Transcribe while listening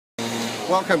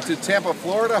Welcome to Tampa,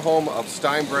 Florida, home of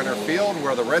Steinbrenner Field,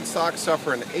 where the Red Sox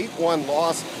suffer an 8-1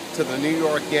 loss to the New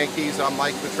York Yankees. I'm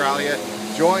Mike Petraglia,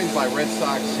 joined by Red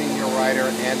Sox senior writer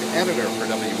and editor for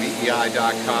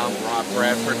WEEI.com, Rob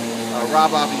Bradford.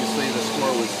 Rob, obviously the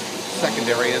score was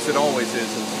secondary, as it always is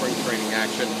in spring training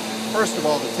action. First of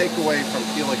all, the takeaway from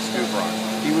Felix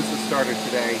Doubront. He was the starter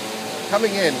today.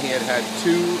 Coming in, he had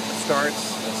 2 starts,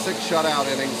 6 shutout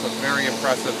innings, so very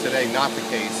impressive. Today, not the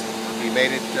case. He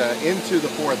made it into the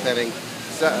 4th inning,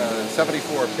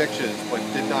 74 pitches, but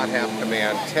did not have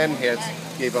command. 10 hits,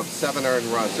 gave up 7 earned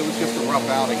runs. It was just a rough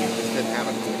outing. He just didn't have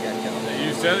it from the get-go.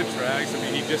 You said it, Trags. I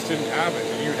mean, he just didn't have it.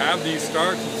 You have these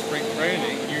starts in spring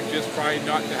training. You just try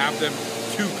not to have them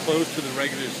too close to the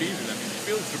regular season. I mean,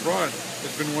 Felix Doubront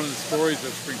has been one of the stories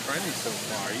of spring training so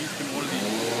far. He's been one of the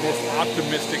most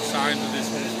optimistic signs of this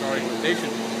whole starting rotation.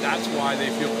 That's why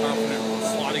they feel confident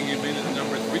slotting him in at the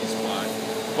number 3 spot.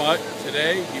 But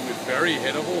today, he was very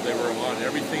hittable. They were on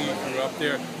everything he threw up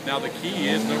there. Now, the key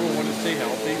is, number 1, to stay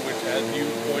healthy, which, as you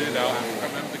pointed out, after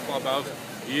coming into the clubhouse,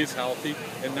 he is healthy.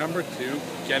 And number 2,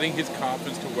 getting his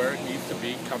confidence to where it needs to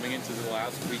be coming into the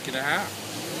last week and a half.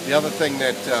 The other thing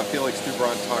that Felix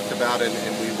Doubront talked about, and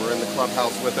we were in the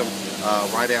clubhouse with him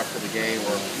right after the game,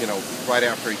 or right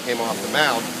after he came off the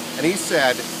mound, and he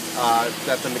said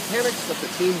that the mechanics that the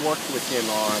team worked with him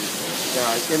on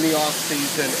in the off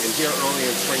season and here early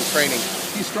in spring training,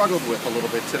 he struggled with a little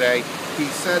bit today. He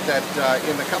said that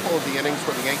in a couple of the innings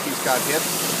where the Yankees got hit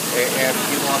and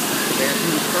he lost his command,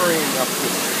 he was hurrying up to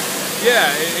it. Yeah,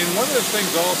 and one of the things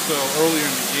also earlier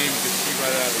in the game, you could see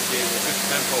right out of the game, was his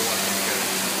tempo wasn't good.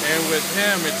 And with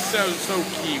him, it's so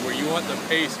key, where you want the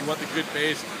pace, you want the good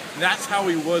pace. And that's how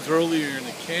he was earlier in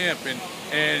the camp,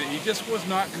 and he just was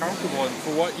not comfortable. And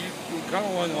for what you kind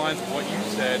of along the lines of what you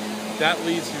said, that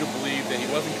leads you to believe that he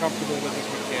wasn't comfortable with his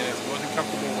mechanics, he wasn't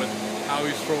comfortable with how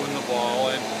he's throwing the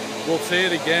ball. And we'll say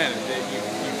it again, that you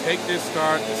take this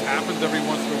start, this happens every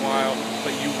once in a while,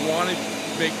 but you want to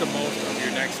make the most of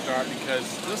your next start, because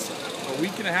listen, a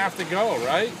week and a half to go,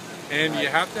 right? And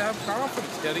you have to have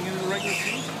confidence getting into the regular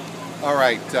season. All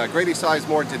right, Grady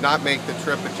Sizemore did not make the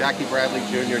trip, but Jacoby Bradley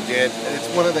Jr. did. It's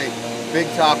one of the big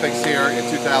topics here in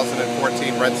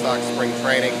 2014 Red Sox spring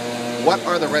training. What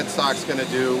are the Red Sox going to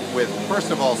do with, first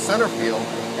of all, center field,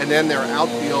 and then their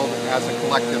outfield as a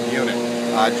collective unit?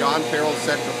 John Farrell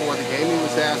said before the game, he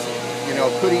was asked,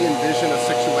 could he envision a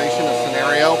situation, a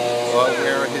scenario,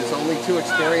 where his only 2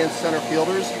 experienced center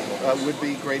fielders would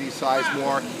be Grady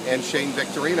Sizemore and Shane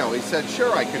Victorino. He said,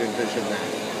 sure, I could envision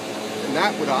that. And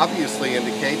that would obviously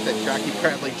indicate that Jacoby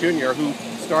Bradley Jr., who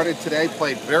started today,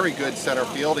 played very good center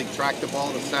field. He tracked the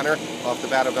ball to center off the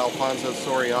bat of Alfonso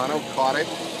Soriano, caught it.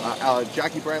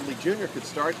 Jacoby Bradley Jr. could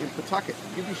start in Pawtucket.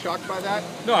 Would you be shocked by that?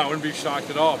 No, I wouldn't be shocked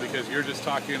at all, because you're just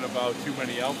talking about too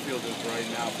many outfielders right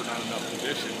now for not enough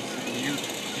positions.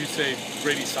 You say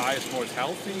Grady Sizemore is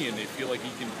healthy and they feel like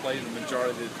he can play the majority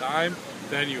of the time.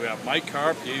 Then you have Mike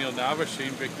Carp, Daniel Navas,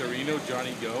 Shane Victorino,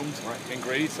 Johnny Gomes, and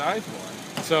Grady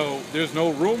Sizemore. So there's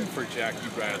no room for Jacoby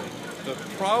Bradley. The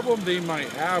problem they might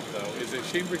have, though, is that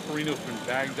Shane Victorino's been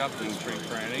banged up in spring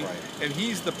training, and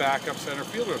he's the backup center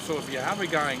fielder. So if you have a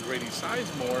guy in Grady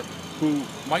Sizemore who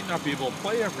might not be able to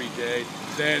play every day,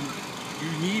 then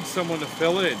you need someone to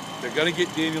fill in. They're going to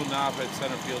get Daniel Nava at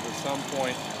center field at some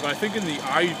point. But I think in the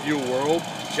ideal world,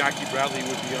 Jacoby Bradley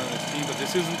would be on this team, but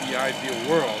this isn't the ideal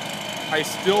world. I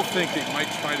still think they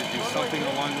might try to do something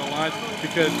along the lines,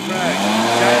 because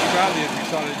Jacoby Bradley, as we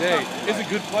saw today, is a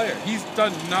good player. He's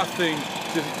done nothing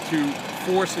to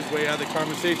force his way out of the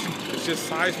conversation. It's just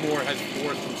Sizemore has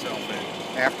forced himself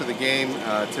in. After the game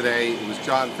today, it was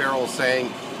John Farrell saying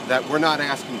that we're not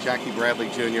asking Jacoby Bradley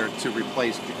Jr. to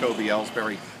replace Jacoby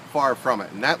Ellsbury. Far from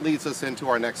it. And that leads us into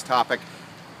our next topic.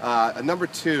 A number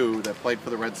 2 that played for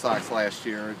the Red Sox last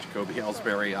year, Jacoby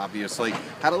Ellsbury, obviously,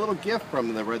 had a little gift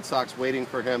from the Red Sox waiting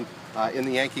for him in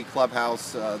the Yankee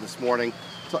clubhouse this morning.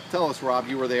 Tell us, Rob,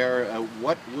 you were there.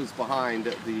 What was behind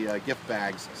the gift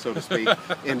bags, so to speak,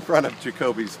 in front of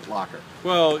Jacoby's locker?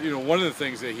 Well, one of the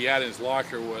things that he had in his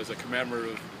locker was a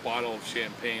commemorative bottle of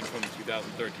champagne from the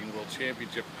 2013 World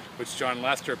Championship, which John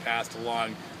Lester passed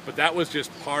along. But that was just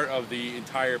part of the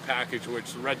entire package,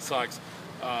 which the Red Sox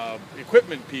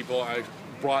equipment people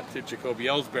brought to Jacoby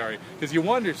Ellsbury. Because you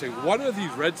wonder, say, what are these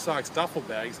Red Sox duffel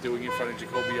bags doing in front of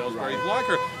Jacoby Ellsbury's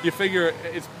locker? You figure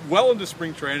it's well into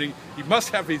spring training. He must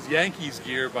have his Yankees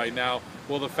gear by now.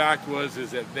 Well, the fact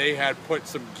is that they had put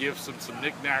some gifts and some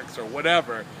knickknacks or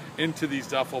whatever into these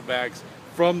duffel bags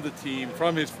from the team,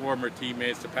 from his former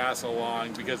teammates to pass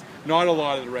along, because not a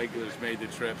lot of the regulars made the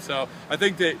trip. So I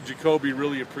think that Jacoby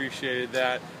really appreciated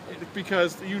that,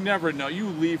 because you never know. You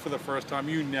leave for the first time,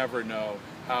 you never know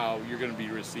how you're going to be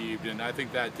received, and I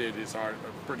think that did his heart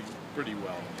pretty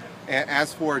well.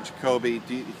 As for Jacoby,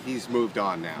 he's moved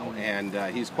on now, and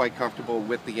he's quite comfortable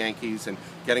with the Yankees and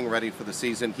getting ready for the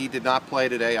season. He did not play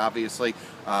today, obviously.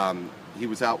 He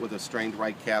was out with a strained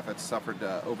right calf that suffered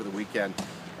over the weekend.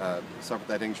 Suffered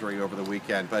that injury over the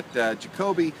weekend. But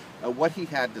Jacoby, what he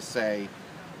had to say,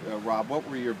 Rob, what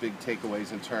were your big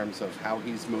takeaways in terms of how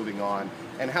he's moving on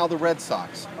and how the Red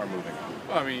Sox are moving on?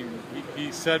 Well, I mean,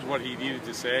 he said what he needed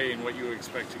to say and what you would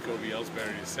expect Jacoby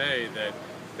Ellsbury to say, that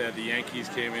the Yankees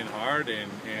came in hard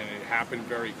and it happened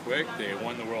very quick. They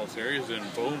won the World Series, and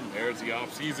boom, there's the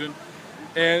offseason.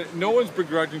 And no one's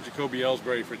begrudging Jacoby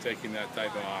Ellsbury for taking that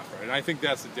type of offer. And I think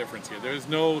that's the difference here. There's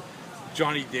no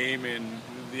Johnny Damon,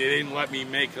 they didn't let me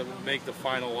make the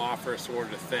final offer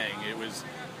sort of thing. It was,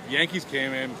 Yankees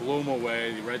came in, blew him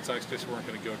away. The Red Sox just weren't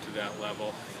going to go to that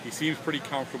level. He seems pretty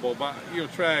comfortable. But, you know,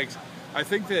 Trags, I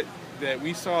think that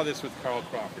we saw this with Carl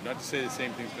Crawford. Not to say the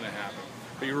same thing's going to happen,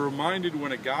 but you're reminded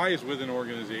when a guy is with an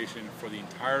organization for the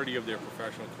entirety of their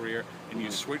professional career and you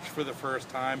switch for the first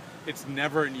time, it's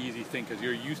never an easy thing, because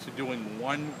you're used to doing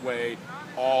one way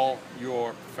all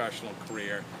your professional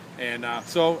career. And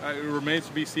so it remains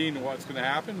to be seen what's going to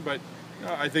happen, but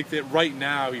I think that right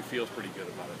now he feels pretty good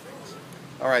about things.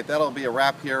 All right, that'll be a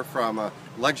wrap here from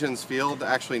Legends Field,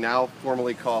 actually now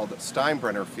formerly called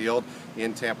Steinbrenner Field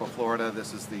in Tampa, Florida.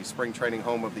 This is the spring training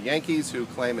home of the Yankees, who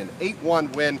claim an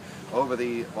 8-1 win over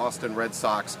the Boston Red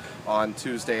Sox on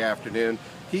Tuesday afternoon.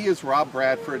 He is Rob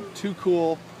Bradford, too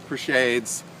cool for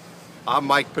shades. I'm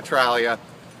Mike Petraglia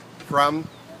from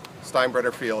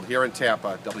Steinbrenner Field here in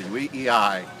Tampa,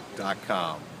 WEEI.com.